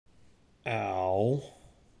know.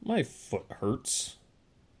 My foot hurts.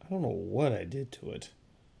 I don't know what I did to it.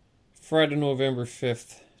 Friday, November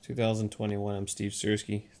 5th, 2021. I'm Steve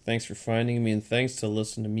Sersky. Thanks for finding me and thanks to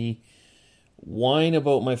listen to me whine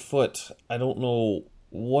about my foot. I don't know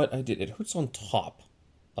what I did. It hurts on top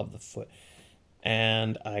of the foot.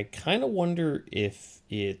 And I kind of wonder if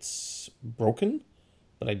it's broken,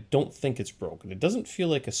 but I don't think it's broken. It doesn't feel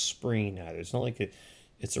like a sprain either. It's not like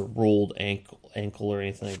it's a rolled ankle or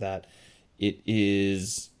anything like that.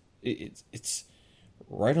 It's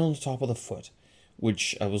right on the top of the foot,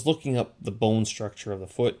 which I was looking up the bone structure of the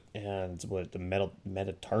foot and what the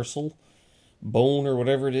metatarsal bone or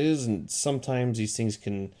whatever it is, and sometimes these things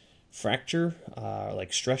can fracture,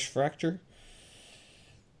 like stress fracture,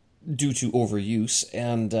 due to overuse,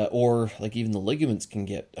 and or like even the ligaments can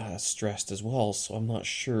get stressed as well. So I'm not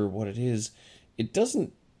sure what it is.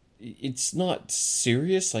 It's not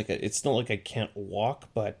serious. It's not like I can't walk,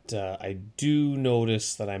 but I do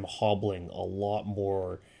notice that I'm hobbling a lot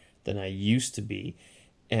more than I used to be,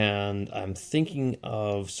 and I'm thinking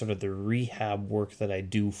of sort of the rehab work that I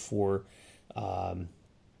do for,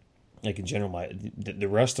 like in general, the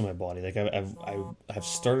rest of my body. Like I've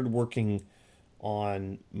started working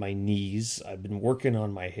on my knees. I've been working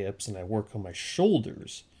on my hips, and I work on my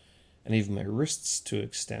shoulders and even my wrists to an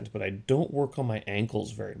extent, but I don't work on my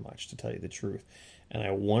ankles very much, to tell you the truth. And I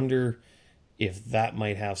wonder if that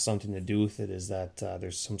might have something to do with it, is that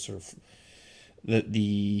there's some sort of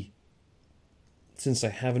since I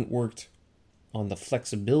haven't worked on the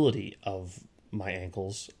flexibility of my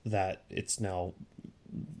ankles, that it's now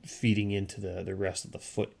feeding into the rest of the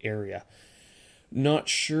foot area. Not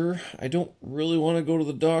sure. I don't really want to go to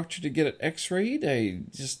the doctor to get it x-rayed. I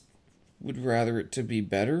just would rather it to be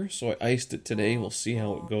better. So I iced it today. We'll see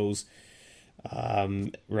how it goes,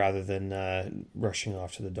 rather than rushing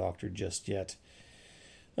off to the doctor just yet.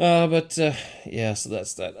 Yeah, so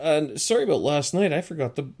that's that. Sorry about last night. I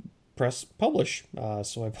forgot to press publish.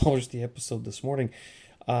 So I published the episode this morning.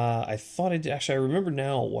 I thought I did. Actually, I remember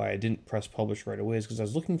now why I didn't press publish right away, is because I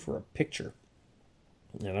was looking for a picture.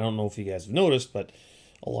 And I don't know if you guys have noticed, but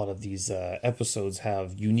a lot of these episodes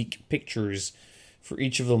have unique pictures for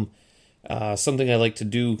each of them. Something I like to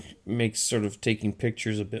do makes sort of taking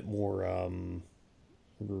pictures a bit more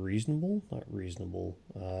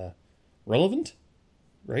relevant,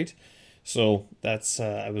 right? So that's,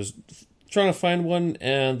 I was trying to find one,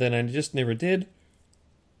 and then I just never did.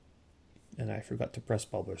 And I forgot to press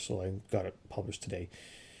publish, so I got it published today.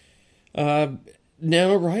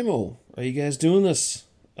 NaNoWriMo, are you guys doing this?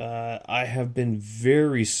 I have been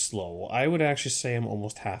very slow. I would actually say I'm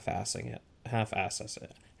almost half-assing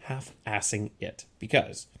it,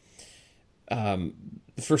 because,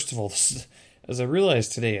 first of all, as I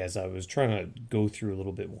realized today, as I was trying to go through a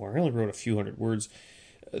little bit more, I only wrote a few hundred words.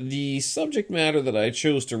 The subject matter that I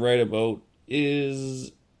chose to write about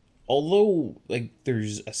is, although like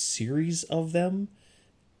there's a series of them,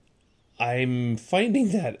 I'm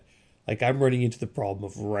finding that like I'm running into the problem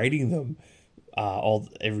of writing them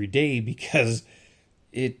every day, because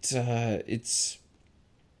it's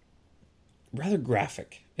rather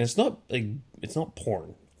graphic, and it's not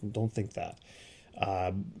porn. Don't think that.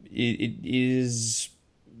 It is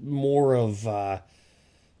more of a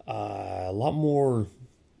lot more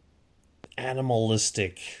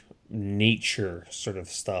animalistic nature sort of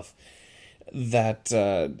stuff that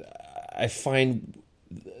I find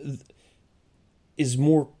is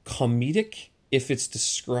more comedic if it's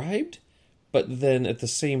described, but then at the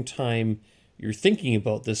same time you're thinking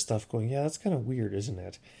about this stuff going, yeah, that's kind of weird, isn't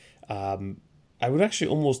it? I would actually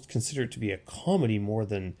almost consider it to be a comedy more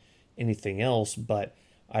than anything else, but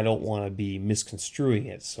I don't want to be misconstruing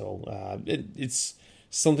it. So it's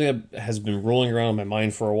something that has been rolling around in my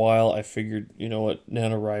mind for a while. I figured, you know what,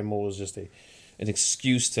 NaNoWriMo was just an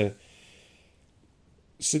excuse to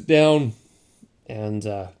sit down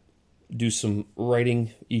and do some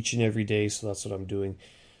writing each and every day, so that's what I'm doing.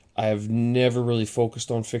 I've never really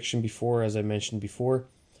focused on fiction before, as I mentioned before,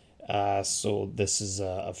 so this is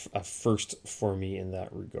a first for me in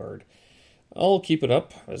that regard. I'll keep it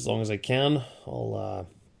up as long as I can. I'll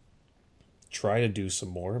try to do some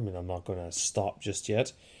more. I mean, I'm not going to stop just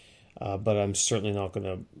yet, but I'm certainly not going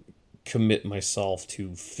to commit myself to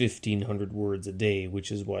 1,500 words a day,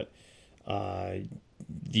 which is what I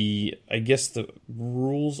guess the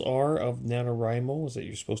rules are of NaNoWriMo, is that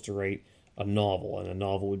you're supposed to write a novel, and a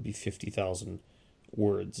novel would be 50,000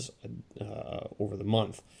 words over the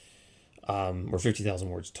month, or 50,000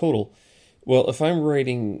 words total. Well, if I'm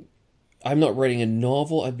not writing a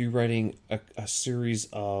novel, I'd be writing a series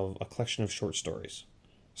of a collection of short stories.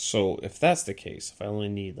 So if that's the case, if I only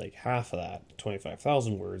need like half of that,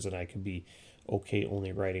 25,000 words, and I could be okay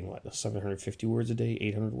only writing, 750 words a day,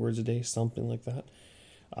 800 words a day, something like that.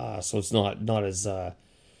 So it's not as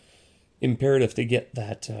imperative to get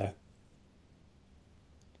that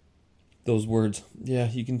those words.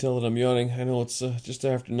 Yeah, you can tell that I'm yawning. I know it's just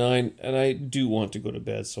after 9, and I do want to go to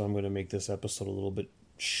bed, so I'm going to make this episode a little bit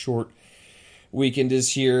short. Weekend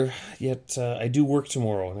is here, yet I do work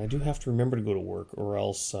tomorrow, and I do have to remember to go to work, or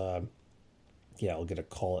else, I'll get a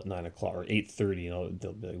call at 9 o'clock or 8:30,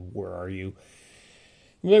 they'll be like, where are you?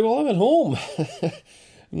 I'm like, well, I'm at home.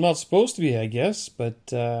 I'm not supposed to be, I guess, but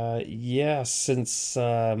since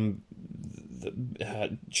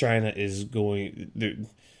China is going, there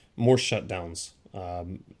more shutdowns.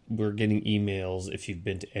 We're getting emails. If you've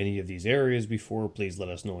been to any of these areas before, please let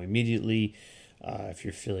us know immediately. If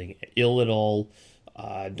you're feeling ill at all,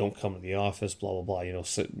 don't come to the office, blah, blah, blah.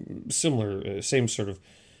 Similar, same sort of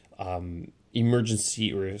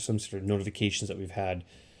emergency or some sort of notifications that we've had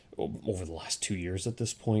over the last 2 years at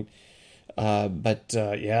this point. The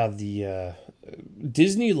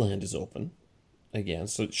Disneyland is open again.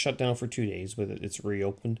 So it's shut down for 2 days, but it's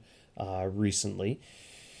reopened recently.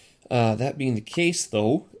 That being the case,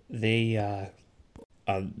 though, there's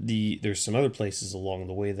some other places along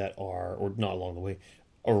the way that are, or not along the way,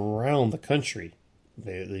 around the country.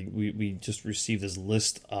 We just received this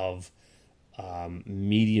list of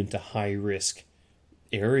medium to high risk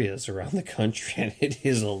areas around the country, and it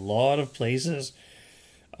is a lot of places.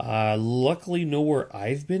 Luckily, nowhere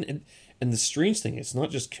I've been, and the strange thing, it's not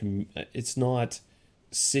just it's not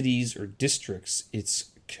cities or districts,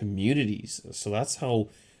 it's communities. So that's how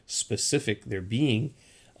specific they're being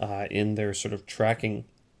in their sort of tracking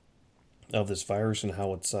of this virus and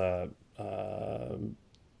how it's the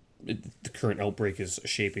current outbreak is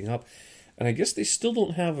shaping up. And I guess they still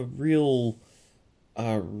don't have a real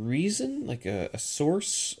reason, like a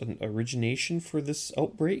source, an origination for this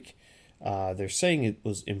outbreak. They're saying it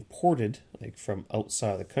was imported, like from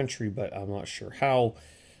outside of the country, but I'm not sure how.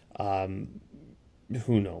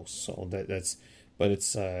 Who knows? So but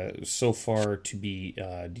it's so far to be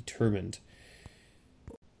determined.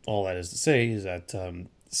 All that is to say is that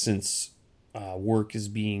since work is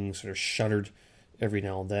being sort of shuttered every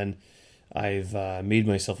now and then, I've made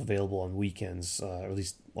myself available on weekends, or at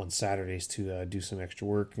least on Saturdays, to do some extra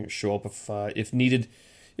work and show up if needed.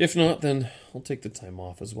 If not, then I'll take the time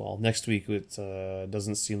off as well. Next week, it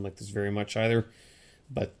doesn't seem like there's very much either.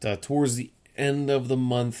 But towards the end of the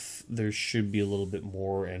month, there should be a little bit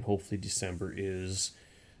more, and hopefully December is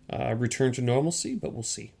return to normalcy, but we'll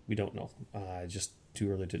see. We don't know. Just too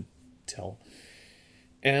early to tell.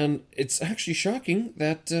 And it's actually shocking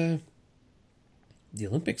that the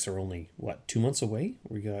Olympics are only, 2 months away?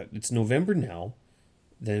 It's November now.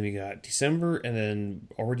 Then we got December, and then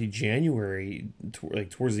already January,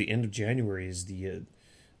 towards the end of January is the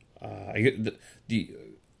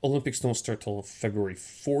Olympics don't start till February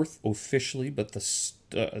 4th officially, but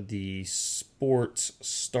the sports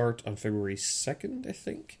start on February 2nd, I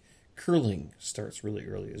think. Curling starts really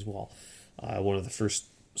early as well. One of the first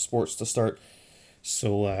sports to start.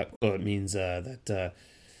 So it means that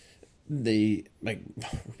they we're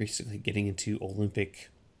basically getting into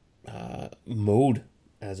Olympic mode,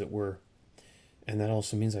 as it were. And that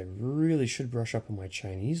also means I really should brush up on my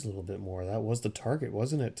Chinese a little bit more. That was the target,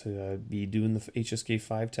 wasn't it? To be doing the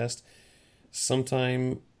HSK5 test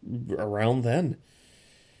sometime around then.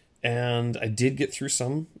 And I did get through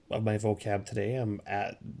some of my vocab today. I'm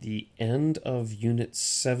at the end of Unit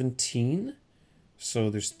 17.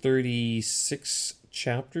 So there's 36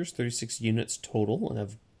 chapters, 36 units total. And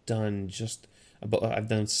I've done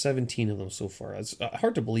 17 of them so far. It's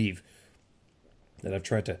hard to believe that I've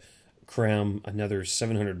tried to cram another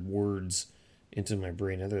 700 words into my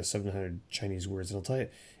brain, another 700 Chinese words. And I'll tell you,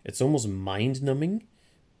 it's almost mind-numbing,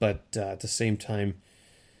 but at the same time,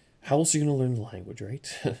 how else are you going to learn the language,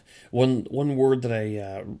 right? One word that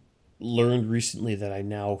I learned recently that I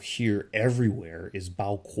now hear everywhere is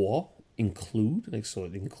bao kuo, include. So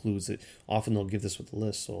it includes it. Often they'll give this with the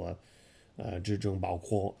list. So, zhezhong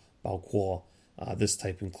bao kuo, this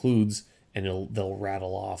type includes, and they'll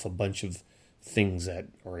rattle off a bunch of things that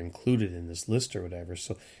are included in this list or whatever.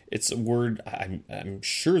 So it's a word, I'm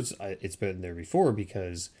sure it's been there before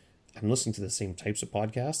because I'm listening to the same types of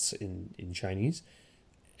podcasts in Chinese.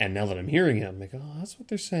 And now that I'm hearing it, I'm like, oh, that's what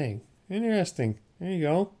they're saying. Interesting. There you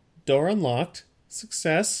go. Door unlocked.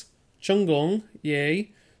 Success. Chunggong.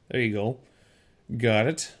 Yay. There you go. Got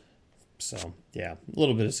it. So, yeah, a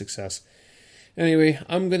little bit of success. Anyway,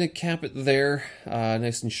 I'm going to cap it there.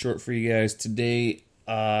 Nice and short for you guys today.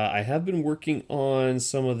 I have been working on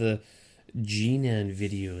some of the GNN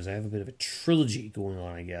videos. I have a bit of a trilogy going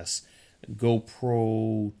on, I guess.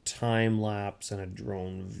 GoPro, time lapse, and a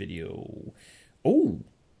drone video. Oh,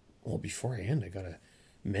 well, before I end, I gotta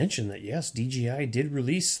mention that yes, DJI did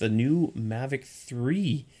release the new Mavic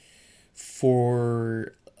 3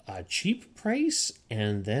 for a cheap price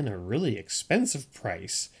and then a really expensive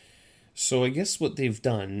price. So I guess what they've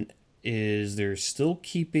done is they're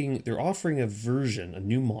offering a version, a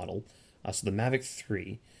new model. So the Mavic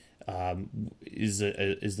 3 is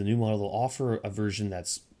the new model. They'll offer a version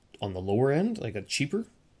that's on the lower end, like a cheaper,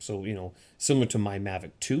 so similar to my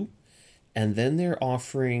Mavic 2, and then they're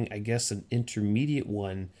offering, I guess, an intermediate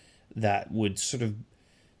one that would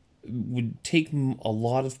take a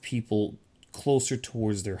lot of people closer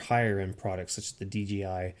towards their higher end products, such as the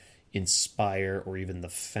DJI Inspire or even the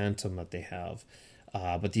Phantom that they have.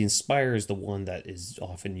 But the Inspire is the one that is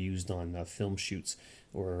often used on film shoots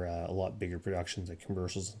or a lot bigger productions like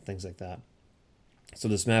commercials and things like that. So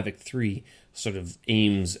this Mavic 3 sort of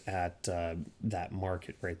aims at that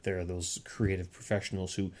market right there, those creative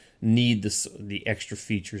professionals who need the extra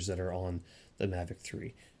features that are on the Mavic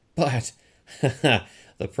 3. But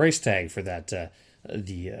the price tag for that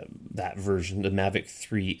that version, the Mavic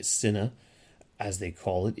 3 Cine, as they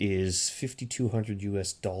call it, is $5,200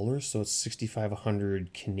 US, so it's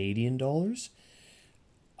 6,500 Canadian dollars.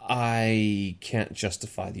 I can't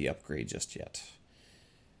justify the upgrade just yet.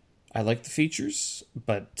 I like the features,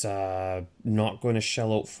 but not going to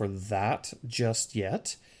shell out for that just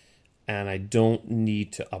yet. And I don't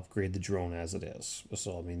need to upgrade the drone as it is.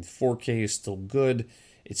 So, I mean, 4K is still good.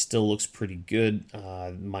 It still looks pretty good.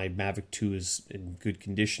 My Mavic 2 is in good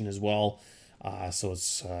condition as well. So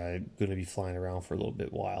it's going to be flying around for a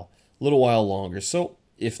little while longer. So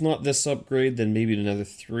if not this upgrade, then maybe in another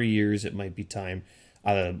 3 years it might be time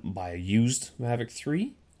either buy a used Mavic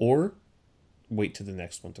 3 or wait till the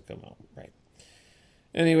next one to come out, right?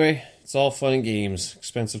 Anyway, it's all fun and games,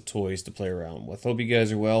 expensive toys to play around with. Hope you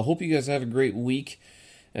guys are well. Hope you guys have a great week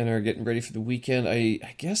and are getting ready for the weekend.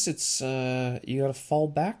 I guess it's you got to fall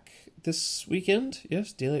back this weekend.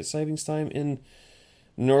 Yes, daylight savings time in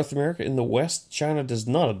North America. In the West, China does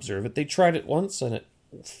not observe it. They tried it once and it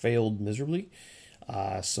failed miserably,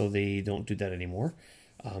 so they don't do that anymore.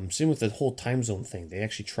 Same with the whole time zone thing. They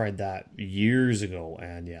actually tried that years ago,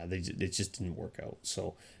 and yeah, it just didn't work out.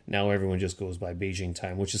 So now everyone just goes by Beijing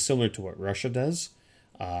time, which is similar to what Russia does.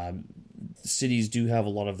 Cities do have a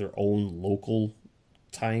lot of their own local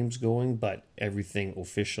times going, but everything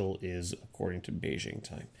official is according to Beijing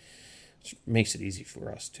time, which makes it easy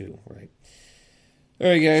for us too, right? All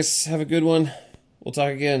right, guys, have a good one. We'll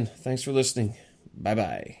talk again. Thanks for listening.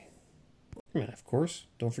 Bye-bye. And of course,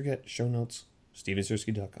 don't forget, show notes,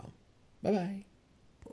 StevenSersky.com. Bye-bye.